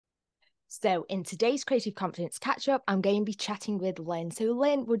So in today's Creative Confidence Catch Up, I'm going to be chatting with Lynne. So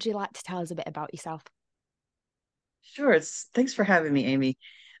Lynne, would you like to tell us a bit about yourself? Sure. Thanks for having me, Amy.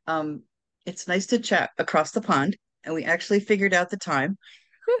 Um, it's nice to chat across the pond, and we actually figured out the time.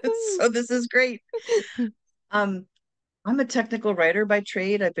 So this is great. Um, I'm a technical writer by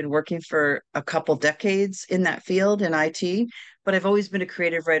trade. I've been working for a couple decades in that field in IT, but I've always been a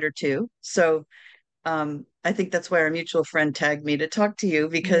creative writer too. So I think that's why our mutual friend tagged me to talk to you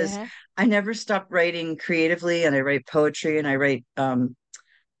because Yeah. I never stopped writing creatively, and I write poetry, and I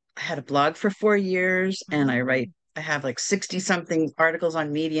had a blog for 4 years, and Oh, I have like 60 something articles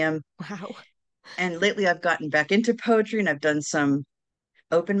on Medium. wow. And lately I've gotten back into poetry, and I've done some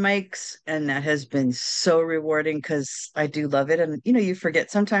open mics, and that has been so rewarding because I do love it. And you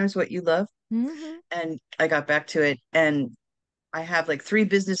forget sometimes what you love. Hmm. And I got back to it, and I have like three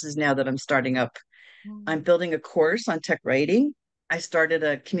businesses now that I'm starting up. I'm building a course on tech writing. I started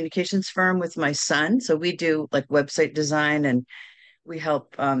a communications firm with my son. So we do like website design, and we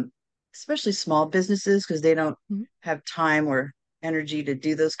help especially small businesses because they don't have time or energy to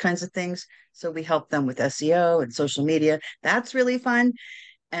do those kinds of things. So we help them with SEO and social media. That's really fun.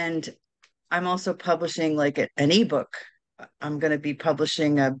 And I'm also publishing like an ebook. I'm going to be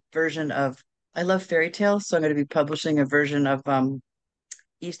publishing a version of, I love fairy tales. So I'm going to be publishing a version of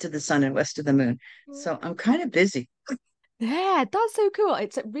East of the Sun and West of the Moon. So I'm kind of busy. Yeah, that's so cool.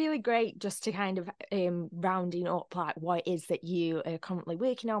 It's really great just to kind of rounding up like what it is that you are currently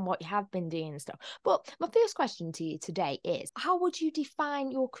working on, what you have been doing and stuff. But my first question to you today is, how would you define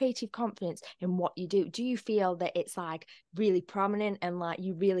your creative confidence in what you do? Do you feel that it's like really prominent and like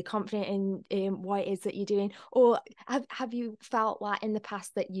you're really confident in what it is that you're doing? Or have you felt like in the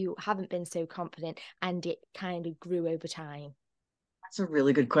past that you haven't been so confident and it kind of grew over time? That's a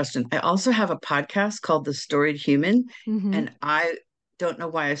really good question. I also have a podcast called The Storied Human, Mm-hmm. and I don't know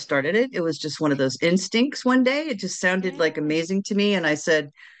why I started it. It was just one of those instincts one day. It just sounded like Yeah. amazing to me. And I said,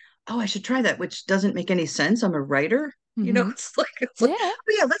 oh, I should try that, which doesn't make any sense. I'm a writer. Mm-hmm. It's like, Yeah.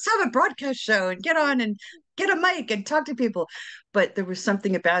 oh yeah, let's have a broadcast show and get on and get a mic and talk to people. But there was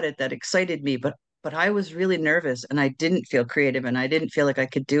something about it that excited me. But I was really nervous, and I didn't feel creative, and I didn't feel like I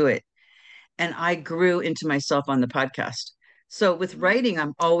could do it. And I grew into myself on the podcast. So with writing,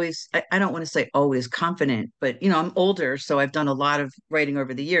 I'm always, I don't want to say always confident, but I'm older, so I've done a lot of writing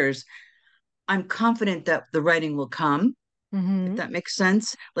over the years. I'm confident that the writing will come, if Mm-hmm. that makes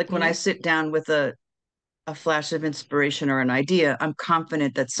sense. Like when I Yeah. sit down with a flash of inspiration or an idea, I'm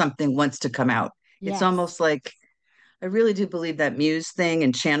confident that something wants to come out. It's Yes. almost like I really do believe that muse thing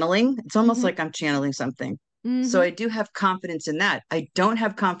and channeling. It's almost Mm-hmm. like I'm channeling something. So Mm-hmm. I do have confidence in that. I don't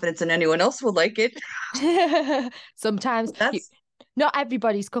have confidence in anyone else will like it. Sometimes That's not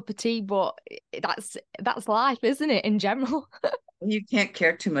everybody's cup of tea, but that's life, isn't it, in general? You can't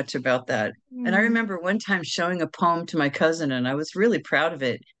care too much about that. And I Mm. remember one time showing a poem to my cousin, and I was really proud of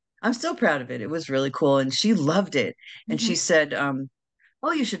it. I'm still proud of it. It was really cool. And she loved it. And Hmm. she said,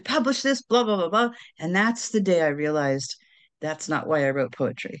 oh, you should publish this, blah, blah, blah, blah. And that's the day I realized that's not why I wrote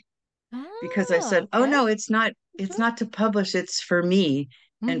poetry. Because I Ah, said, oh okay. no, it's not to publish, it's for me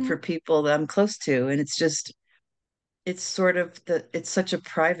and Hmm. for people that I'm close to. And it's sort of it's such a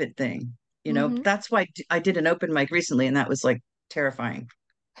private thing. Hmm. That's why I did an open mic recently, and that was like terrifying.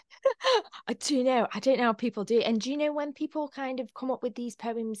 I do know. I don't know how people do it. And do you know when people kind of come up with these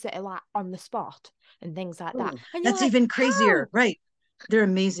poems that are like on the spot and things like that? Oh, And you're that's like, even crazier. how? Right. They're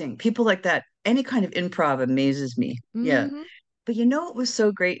amazing. People like that, any kind of improv amazes me. Yeah. Hmm. But what was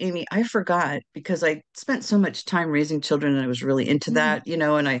so great, Amy? I forgot because I spent so much time raising children, and I was really into Hmm. that,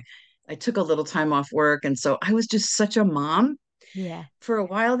 and I took a little time off work. And so I was just such a mom Yeah. for a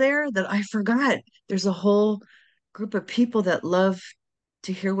while there that I forgot there's a whole group of people that love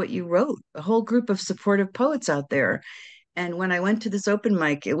to hear what you wrote, a whole group of supportive poets out there. And when I went to this open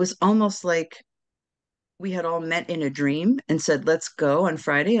mic, it was almost like we had all met in a dream and said, let's go on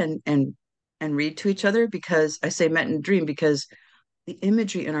Friday and read to each other. Because I say met in a dream because the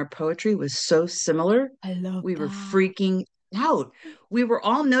imagery in our poetry was so similar. I love We were that. freaking out. We were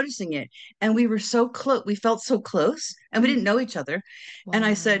all noticing it, and we were so close. We felt so close, and we didn't Hmm. know each other. And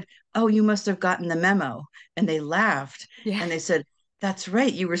I Wow. said, oh, you must have gotten the memo. And they laughed, Yeah. and they said, that's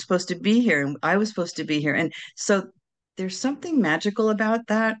right, you were supposed to be here and I was supposed to be here. And so there's something magical about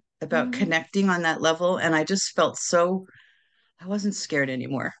that, about Hmm. connecting on that level. And I just felt so, I wasn't scared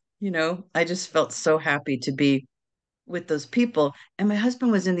anymore. I just felt so happy to be with those people. And my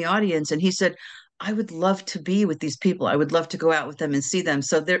husband was in the audience, and he said, I would love to be with these people. I would love to go out with them and see them.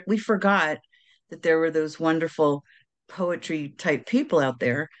 So there, we forgot that there were those wonderful poetry type people out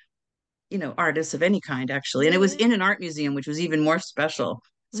there, artists of any kind, actually. And it was Yeah. in an art museum, which was even more special.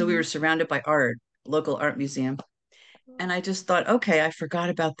 So we were surrounded by art, local art museum. And I just thought, okay, I forgot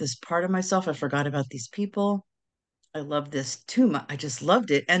about this part of myself. I forgot about these people. I love this too much. I just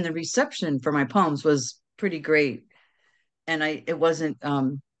loved it. And the reception for my poems was pretty great. And it wasn't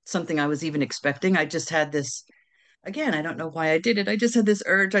something I was even expecting. I just had this, again, I don't know why I did it. I just had this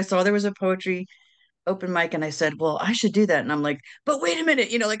urge. I saw there was a poetry open mic and I said, well, I should do that. And I'm like, but wait a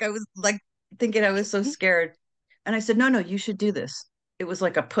minute, like I was like thinking I was so scared. And I said, no, you should do this. It was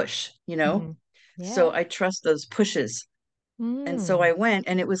like a push. So Yeah. I trust those pushes. And so Mm. I went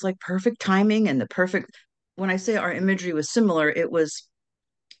and it was like perfect timing and the perfect, when I say our imagery was similar,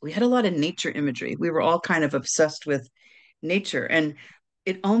 we had a lot of nature imagery. We were all kind of obsessed with nature. And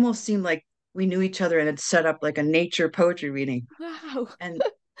it almost seemed like we knew each other and had set up like a nature poetry reading. Wow. And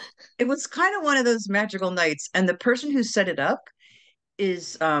it was kind of one of those magical nights. And the person who set it up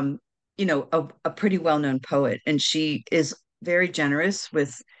is, a pretty well-known poet. And she is very generous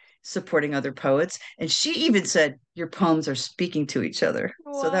with supporting other poets. And she even said, your poems are speaking to each other.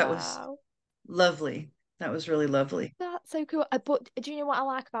 So that was Wow. lovely. That was really lovely. That's so cool. But do you know what I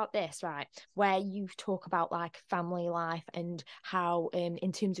like about this, right? Where you talk about like family life and how,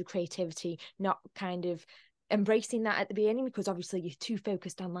 in terms of creativity, not kind of embracing that at the beginning, because obviously you're too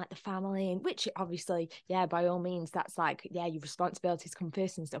focused on like the family, and which obviously, yeah, by all means, that's like, yeah, your responsibilities come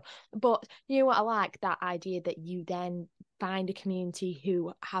first and stuff. But you know what I like? That idea that you then find a community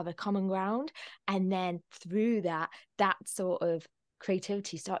who have a common ground, and then through that, that sort of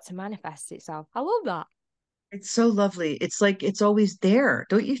creativity starts to manifest itself. I love that. It's so lovely. It's like it's always there.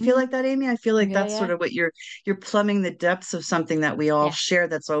 Don't you feel like Mm-hmm. that, Amy? I feel like Yeah, that's sort yeah, of what you're plumbing the depths of something that we all yeah. share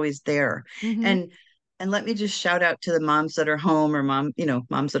that's always there. Mm-hmm. And and let me just shout out to the moms that are home or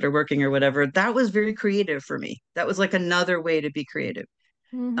moms that are working or whatever. That was very creative for me. That was like another way to be creative.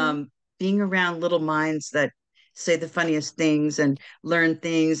 Mm-hmm. Um, Being around little minds that say the funniest things and learn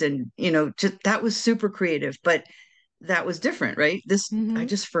things and just that was super creative, but that was different, right? This I Mm-hmm.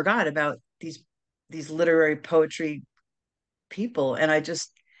 just forgot about these literary poetry people. And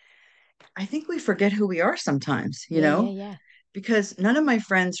I think we forget who we are sometimes, Yeah, yeah, yeah. because none of my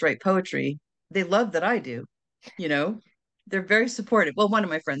friends write poetry. They love that I do, you know, they're very supportive. Well, one of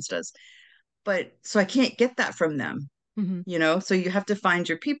my friends does, but so I can't get that from them, Mm-hmm. so you have to find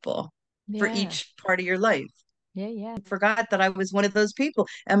your people for Yeah, each part of your life. yeah, yeah. Forgot that I was one of those people.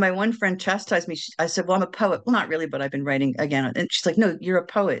 And my one friend chastised me. I said, well, I'm a poet. Well, not really, but I've been writing again. And she's like, no, you're a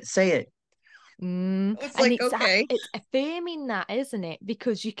poet. Say it. It's And like, okay, it's affirming that, isn't it?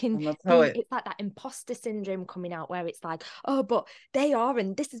 Because you can I'm a be, poet. it's like that imposter syndrome coming out where it's like, oh, but they are,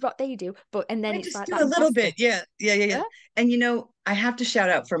 and this is what they do. But and then I it's just like do that a little bit. imposter. Yeah, yeah, yeah, yeah. Yeah. And I have to shout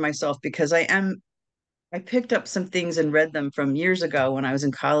out for myself because I picked up some things and read them from years ago when I was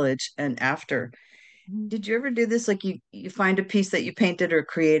in college and after. Did you ever do this? Like you find a piece that you painted or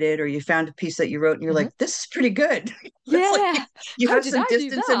created, or you found a piece that you wrote and you're Mm-hmm. like, this is pretty good. It's like Yeah. you How have did some I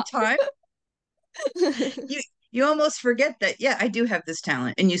do distance and that? time. You you almost forget that, yeah, I do have this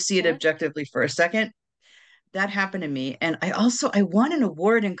talent, and you see it Yeah. objectively for a second. That happened to me. And I won an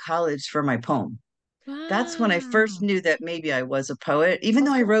award in college for my poem. That's when I first Wow. knew that maybe I was a poet, even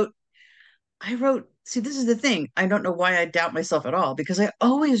though That's cool. I wrote, see, this is the thing. I don't know why I doubt myself at all because I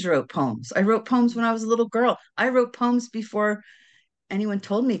always wrote poems. I wrote poems when I was a little girl. I wrote poems before anyone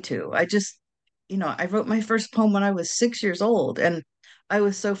told me to. I wrote my first poem when I was 6 years old. And I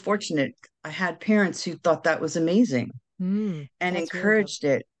was so fortunate. I had parents who thought that was amazing and That's really good. encouraged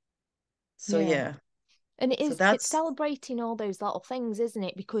it. So, Yeah. yeah. And So it's that's, celebrating all those little things, isn't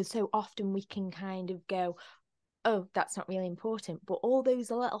it? Because so often we can kind of go, oh, that's not really important. But all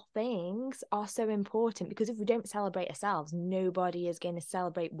those little things are so important because if we don't celebrate ourselves, nobody is going to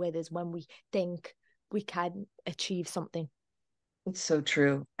celebrate with us when we think we can achieve something. it's so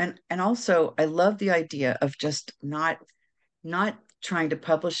true. And also I love the idea of just not trying to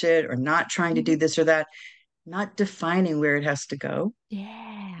publish it or not trying to do Mm-hmm. this or that, not defining where it has to go.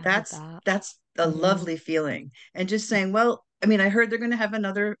 Yeah, I love That's that. that's a Mm. lovely feeling. And just saying, well, I mean, I heard they're going to have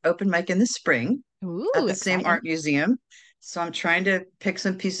another open mic in the spring at Ooh, the same exciting. art museum. So I'm trying to pick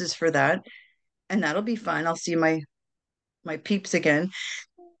some pieces for that, and that'll be fun. I'll see my peeps again.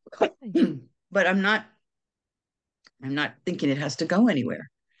 But I'm not thinking it has to go anywhere.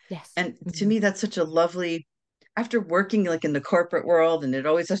 Yes. And to Mm-hmm. me, that's such a lovely, after working like in the corporate world and it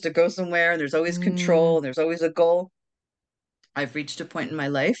always has to go somewhere and there's always control Mm, and there's always a goal. I've reached a point in my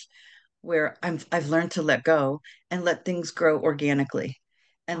life where I've learned to let go and let things grow organically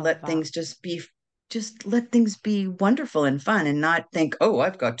I and love that. just let things be wonderful and fun and not think, oh,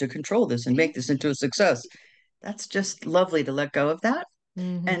 I've got to control this and make this into a success. That's just lovely to let go of that.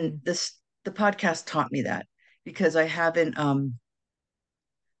 And Mm-hmm. the podcast taught me that because I haven't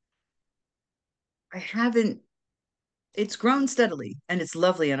I haven't, it's grown steadily and it's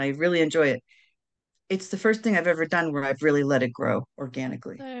lovely and I really enjoy it. It's the first thing I've ever done where I've really let it grow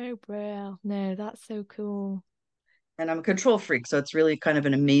organically. Oh, bro. No, that's so cool. And I'm a control freak, so it's really kind of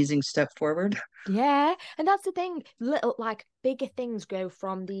an amazing step forward. Yeah, and that's the thing. Little, like bigger things grow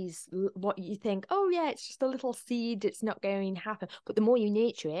from these. What you think, oh yeah, it's just a little seed. It's not going to happen. But the more you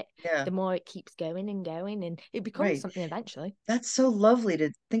nurture it, Yeah, the more it keeps going, and it becomes right. something eventually. That's so lovely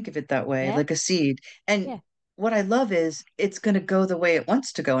to think of it that way, Yeah, like a seed. And yeah. what I love is it's going to go the way it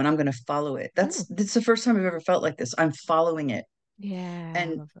wants to go, and I'm going to follow it. Mm. That's the first time I've ever felt like this. I'm following it, Yeah, I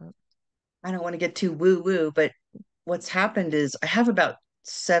and love that. I don't want to get too woo woo, but what's happened is I have about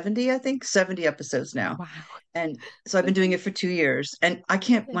 70, I think, 70 episodes now. Wow, And so I've so been doing cool. it for 2 years. And I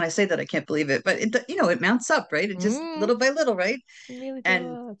can't, when Lovely. I say that, I can't believe it, but it mounts up, right? It just Mm, little by little, right? it really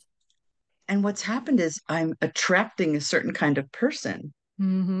And does. what's happened is I'm attracting a certain kind of person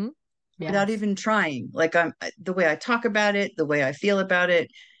Mm-hmm. without Yes. even trying. Like the way I talk about it, the way I feel about it,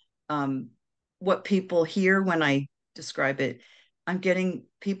 um, what people hear when I describe it. I'm getting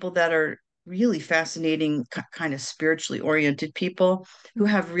people that are really fascinating, kind of spiritually oriented people who Mm.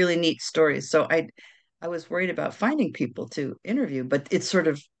 have really neat stories. So I was worried about finding people to interview, but it's sort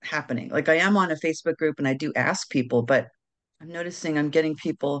of happening. Like I am on a Facebook group and I do ask people, but I'm noticing I'm getting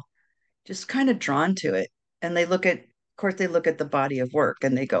people just kind of drawn to it. And of course, they look at the body of work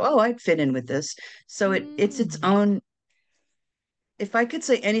and they go, "Oh, I'd fit in with this." So it's its Mm. own. If I could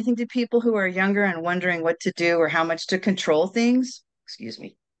say anything to people who are younger and wondering what to do or how much to control things, excuse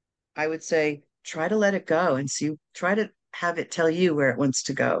me, I would say try to let it go and try to have it tell you where it wants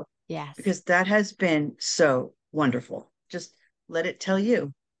to go Yes. because that has been so wonderful. Just let it tell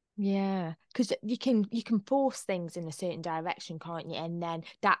you. Yeah, because you can force things in a certain direction, can't you? And then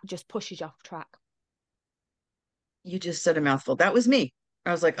that just pushes you off track. You just said a mouthful. That was me.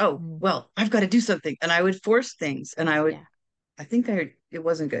 I was like, oh, Mm. well, I've got to do something. And I would force things and Yeah. it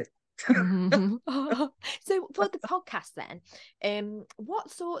wasn't good. Mhm. So for the podcast then,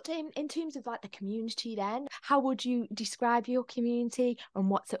 what sort in terms of like the community then, how would you describe your community and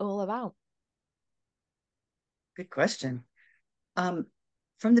what's it all about? Good question. Um,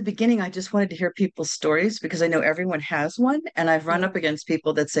 from the beginning, I just wanted to hear people's stories because I know everyone has one. And I've run Yeah. up against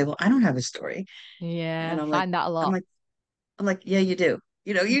people that say, well, I don't have a story. And Yeah, find that a I'm lot. like, yeah, you do.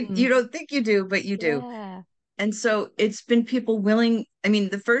 You Mhm. don't think you do, but you do. Yeah. And so it's been people willing. I mean,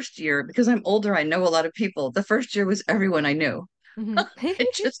 the first year, because I'm older, I know a lot of people. The first year was everyone I knew. Mhm. I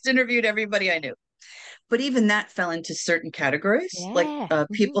just interviewed everybody I knew. But even that fell into certain categories, like Yeah.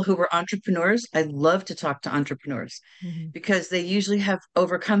 people who were entrepreneurs. I love to talk to entrepreneurs Mhm. because they usually have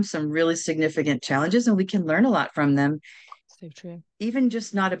overcome some really significant challenges and we can learn a lot from them, So true. even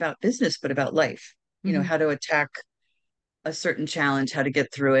just not about business, but about life. Mhm. How to attack a certain challenge, how to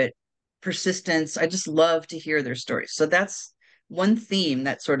get through it, persistence. I just love to hear their stories. So that's one theme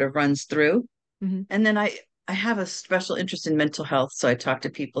that sort of runs through. Mhm. And then I have a special interest in mental health. So I talk to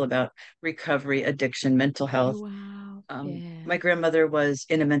people about recovery, addiction, mental Oh health. wow. My Yeah. grandmother was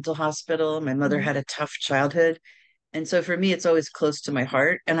in a mental hospital. My mother Mhm. had a tough childhood. And so for me, it's always close to my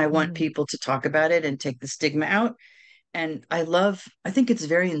heart. And I want Mhm. people to talk about it and take the stigma out. And I think it's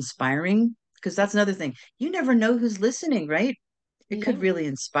very inspiring because Yeah. that's another thing. You never know who's listening, right? It You could don't. really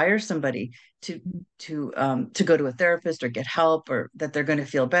inspire somebody to Mhm. to go to a therapist or get help or that they're going to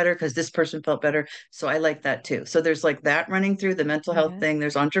feel better because this person felt better. So I like that too. So there's like that running through the mental health Yeah. thing.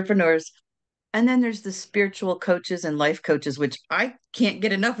 There's entrepreneurs, and then there's the spiritual coaches and life coaches, which I can't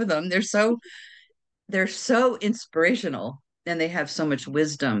get enough of them. They're so inspirational and they have so much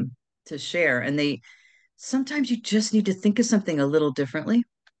wisdom to share. And they sometimes you just need to think of something a little differently,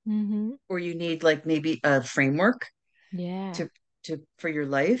 Mhm. or you need like maybe a framework Yeah. to for your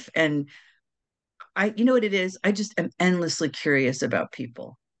life. And you know what it is? I just am endlessly curious about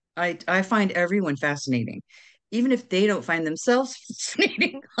people. I find everyone fascinating. Even if they don't find themselves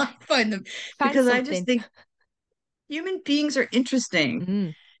fascinating, I find them Find because I just something. think human beings are interesting.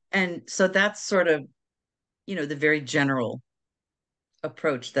 Mm. And so that's sort of, the very general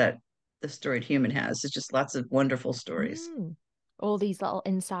approach that the storied human has. It's just lots of wonderful stories. Mm. All these little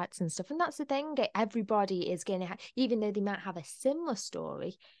insights and stuff. And that's the thing, everybody is going to have, even though they might have a similar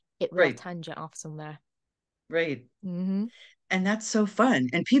story, it will Right, tangent off somewhere. right. Mm-hmm. And that's so fun.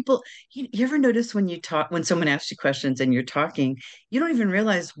 And people, you ever notice when when someone asks you questions and you're talking, you don't even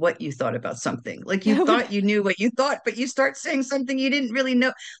realize what you thought about something. Like you thought you knew what you thought, but you start saying something you didn't really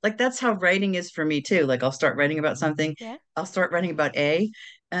know. Like that's how writing is for me too. Like I'll start writing about something, Yeah. I'll start writing about A,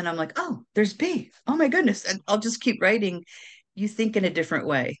 and I'm like, oh, there's B. Oh my goodness. And I'll just keep writing. You think in a different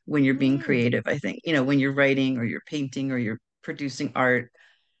way when you're being Mm. creative, I think, when you're writing or you're painting or you're producing art.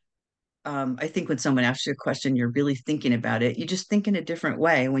 I think when someone asks you a question, you're really thinking about it. You just think in a different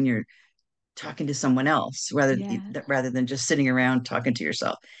way when you're talking to someone else Yeah. rather than just sitting around talking to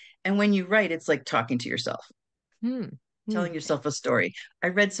yourself. And when you write, it's like talking to yourself, Hmm. Hmm. telling yourself a story. I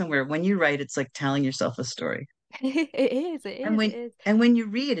read somewhere when you write, it's like telling yourself a story. It is, it And is, it when is. and when you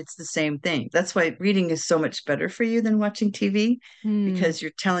read, it's the same thing. That's why reading is so much better for you than watching TV, Hmm. because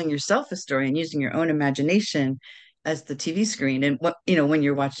you're telling yourself a story and using your own imagination as the TV screen. And what when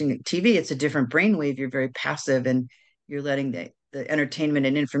you're watching TV, it's a different brainwave. You're very passive and you're letting the entertainment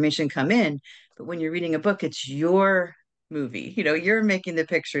and information come in. But when you're reading a book, it's your movie. You're making the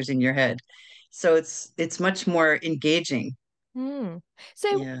pictures in your head. So it's much more engaging. Hmm.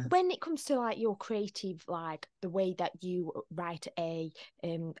 So Yeah. when it comes to like your creative, like the way that you write a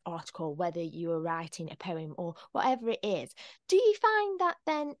article, whether you are writing a poem or whatever it is, do you find that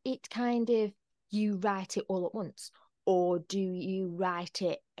then it kind of you write it all at once? Or do you write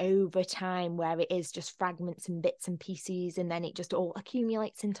it over time where it is just fragments and bits and pieces and then it just all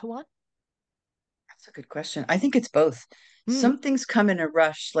accumulates into one? That's a good question. I think it's both. Hmm. Some things come in a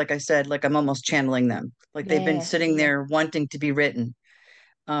rush, like I said, like I'm almost channeling them, like they've been Yeah, sitting yeah. there wanting to be written.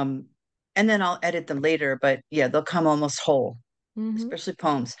 Um, and then I'll edit them later, but yeah, they'll come almost whole, Mm-hmm. especially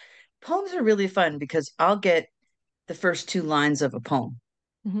poems. Poems are really fun because I'll get the first two lines of a poem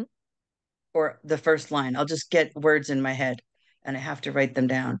Mm-hmm. or the first line. I'll just get words in my head and I have to write them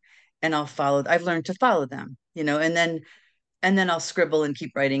down and I've learned to follow them, and then I'll scribble and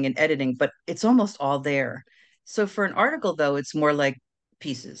keep writing and editing, but it's almost all there. So for an article, though, it's more like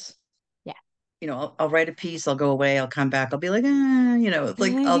pieces. I'll write a piece, I'll go away, I'll come back, I'll be like,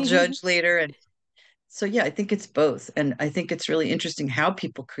 like I'll Yeah. judge later. And so, yeah, I think it's both. And I think it's really interesting how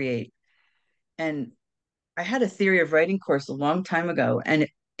people create. And I had a theory of writing course a long time ago, and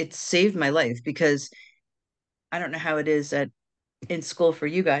it saved my life because I don't know how it is in school for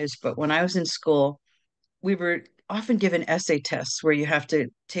you guys, but when I was in school, we were often given essay tests where you have to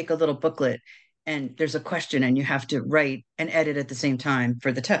take a little booklet and there's a question and you have to write and edit at the same time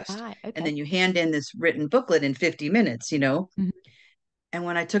for the test. Right, And okay. then you hand in this written booklet in 50 minutes. Mhm. And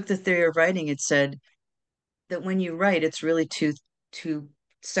when I took the theory of writing, it said that when you write, it's really two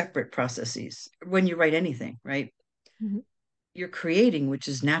separate processes. When you write anything, right? Mhm. You're creating, which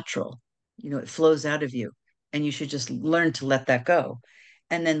is natural. It flows out of you. And you should just learn to let that go.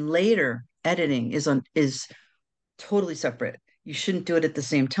 And then later, editing is totally separate. You shouldn't do it at the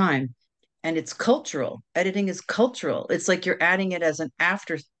same time. And it's cultural. Editing is cultural. It's like you're adding it as an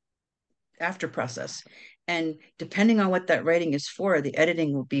after process. And depending on what that writing is for, the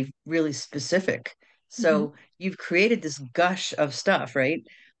editing will be really specific. Mhm. So you've created this gush of stuff, right?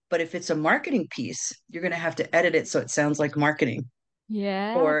 But if it's a marketing piece, you're going to have to edit it so it sounds like marketing.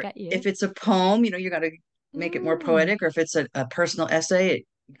 Yeah, I Or get you. if it's a poem, you got to make it more Mm. poetic. Or if it's a personal essay,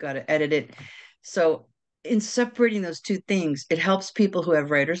 you got to edit it. So in separating those two things, it helps people who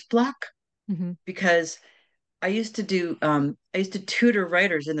have writer's block Mhm. because I used to tutor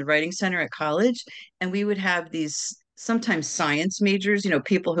writers in the writing center at college, and we would have these sometimes science majors,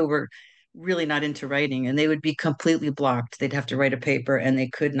 people who were really not into writing, and they would be completely blocked. They'd have to write a paper and they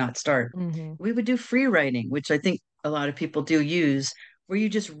could not start. Mhm. We would do free writing, which I think a lot of people do use, where you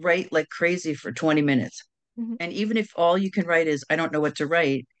just write like crazy for 20 minutes. Mhm. And even if all you can write is, I don't know what to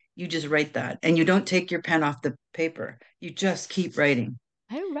write, you just write that and you don't take your pen off the paper. You just keep writing.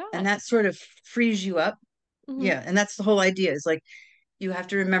 Oh, And right. that sort of frees you up. Mhm. Yeah. And that's the whole idea is like, you have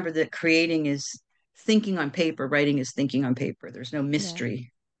to remember that creating is thinking on paper, writing is thinking on paper. There's no Yeah.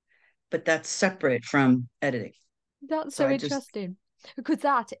 mystery, but that's separate from editing. That's So so I just, interesting. Because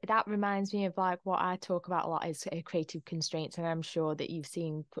that reminds me of like what I talk about a lot is creative constraints, and I'm sure that you've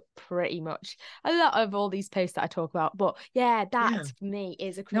seen pretty much a lot of all these posts that I talk about. But yeah, yeah. that for me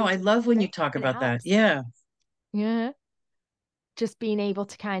is a No, I creative love when you constraint, talk and it about that. helps. Yeah. Yeah. Just being able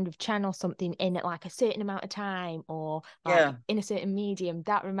to kind of channel something in at like a certain amount of time or like Yeah. in a certain medium,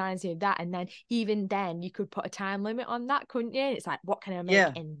 that reminds me of that. And then even then you could put a time limit on that, couldn't you? It's like, what can I make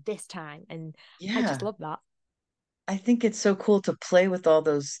Yeah. in this time? And I just Yeah. love that. I think it's so cool to play with all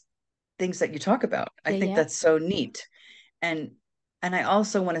those things that you talk about. I Yeah, think yeah. that's so neat. And and I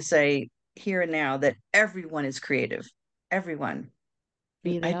also want to say here and now that everyone is creative. Everyone.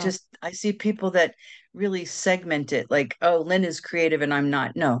 Really are. I see people that really segment it like, oh, Lynn is creative and I'm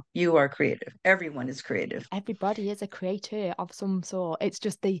not. No, you are creative. Everyone is creative. Everybody is a creator of some sort. It's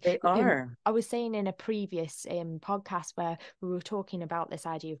just They are. I was saying in a previous podcast where we were talking about this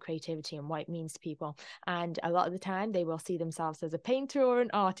idea of creativity and what it means to people, and a lot of the time they will see themselves as a painter or an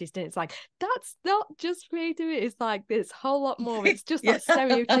artist, and it's like that's not just creativity. It's like this whole lot more. It's just Yeah. that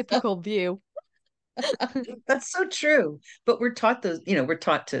stereotypical view. That's so true. But we're taught we're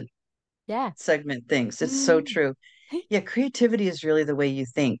taught to Yeah. segment things. It's so Mm. true. Yeah, creativity is really the way you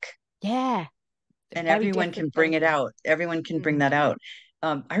think, Yeah. and Very everyone can different bring it thinking. out. Everyone can bring Mm. that out.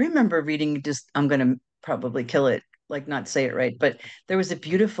 I remember reading, just, I'm going to probably kill it, like not say it right, but there was a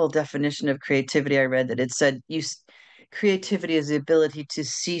beautiful definition of creativity I read that it said creativity is the ability to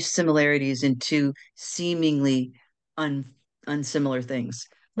see similarities in two seemingly un, unsimilar things,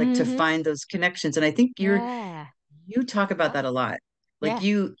 like to Mm-hmm. find those connections. And I think Yeah. you talk about that That. a lot. Like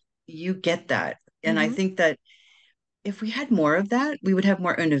Yeah. you get that. And I Mm-hmm. think that if we had more of that, we would have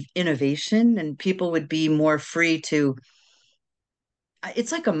more innovation, and people would be more free to.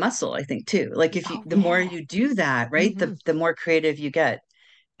 It's like a muscle, I think, too. Like if you, Oh the more yeah. you do that, right, Mm-hmm. the more creative you get.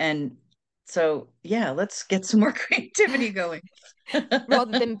 And so, yeah, let's get some more creativity going.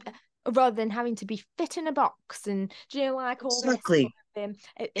 rather than rather than having to be fit in a box and like all this Exactly. sort of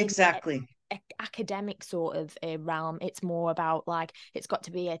in Exactly. academic sort of realm. It's more about like it's got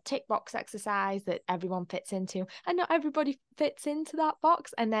to be a tick box exercise that everyone fits into, and not everybody fits into that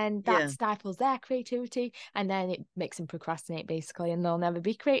box, and then that Yeah. stifles their creativity, and then it makes them procrastinate basically, and they'll never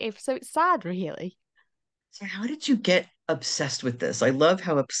be creative. So it's sad, really. So, how did you get obsessed with this? I love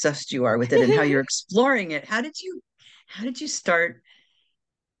how obsessed you are with it and how you're exploring it. How did you start,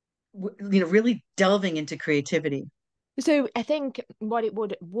 really delving into creativity? So I think what it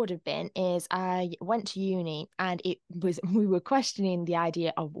would have been is I went to uni and it was we were questioning the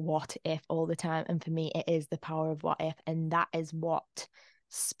idea of what if all the time. And for me, it is the power of what if. And that is what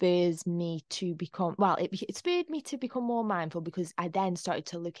spurs me to become it spurred me to become more mindful, because I then started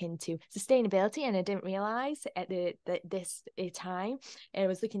to look into sustainability, and I didn't realize at this time I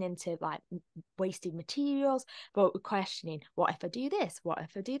was looking into like wasted materials, but questioning, what if I do this? What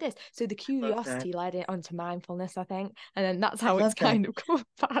if I do this? So the I love that. curiosity led it onto mindfulness, I think. And then that's I how it's love that. kind of come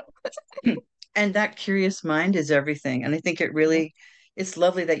about. And that curious mind is everything. And I think Yeah. it's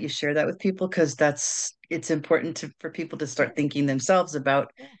lovely that you share that with people, because it's important for people to Yeah. start thinking themselves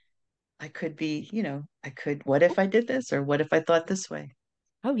about, Yeah. what if I did this, or what if I thought this way?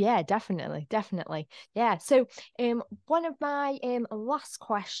 Oh yeah, definitely, definitely. Yeah. So one of my last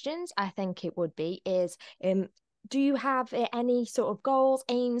questions, I think it would be, is do you have any sort of goals,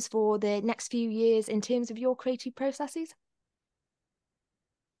 aims for the next few years in terms of your creative processes?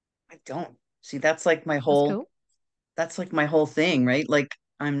 I don't. See, That's cool. that's like my whole thing, right? Like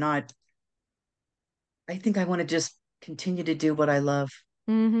I'm not, I think I want to just continue to do what I love,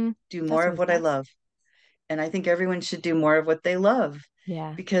 Mm-hmm. do more That's of always what I best. love. And I think everyone should do more of what they love,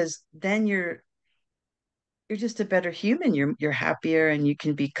 Yeah. because then you're just a better human. You're happier, and you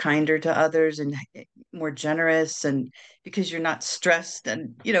can be kinder to others, and more generous, and because you're not stressed.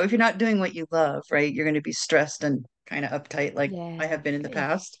 And if you're not doing what you love, right, you're going to be stressed and kind of uptight, like I Yeah. have been in the Got you.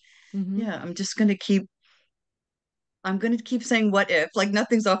 past. Mm-hmm. Yeah, I'm going to keep saying what if, like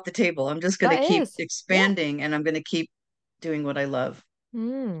nothing's off the table. I'm just going to That keep is. Yeah. expanding, and I'm going to keep doing what I love.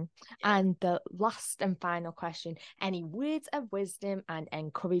 Mm. Yeah. And the last and final question, any words of wisdom and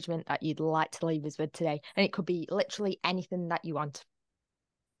encouragement that you'd like to leave us with today? And it could be literally anything that you want.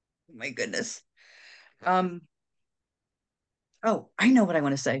 My goodness. Um, oh, I know what I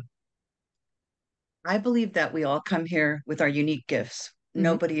want to say. I believe that we all come here with our unique gifts. Hmm.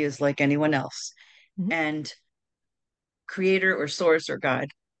 Nobody is like anyone else. Hmm. And creator or source or God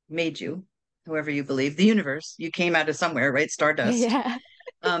made you, however you believe, the universe. You came out of somewhere, right? Stardust. Yeah.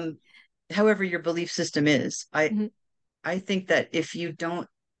 Um, however your belief system is. Hmm. I think that if you don't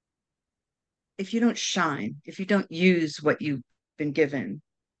shine, if you don't use what you've been given,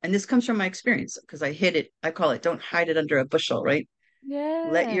 and this comes from my experience, because I call it, don't hide it under a bushel, right? Yeah.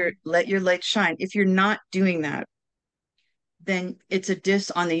 Let your light shine. If you're not doing that, then it's a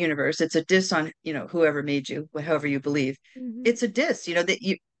diss on the universe. It's a diss on, whoever made you, however you believe. Hmm. It's a diss,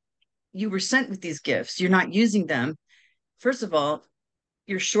 that you were sent with these gifts. You're not using them. First of all,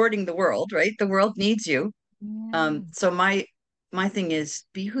 you're shorting the world, right? The world needs you. Yeah. So my thing is,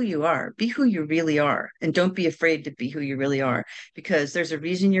 be who you are, be who you really are, and don't be afraid to be who you really are, because there's a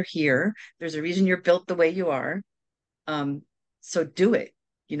reason you're here. There's a reason you're built the way you are. Um, so do it,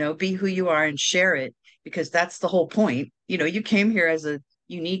 be who you are and share it, because that's the whole point. You came here as a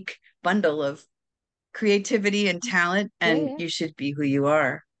unique bundle of creativity and talent, Yeah. and Yeah. you should be who you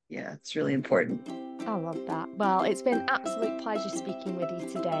are. Yeah, it's really important. I love that. Well, it's been absolute pleasure speaking with you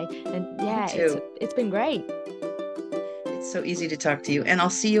today. And Me yeah, too. it's been great. It's so easy to talk to you, and I'll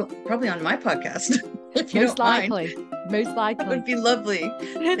see you probably on my podcast if you Most don't mind. likely. Most That would likely. be lovely.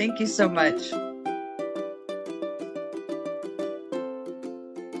 Thank you so much.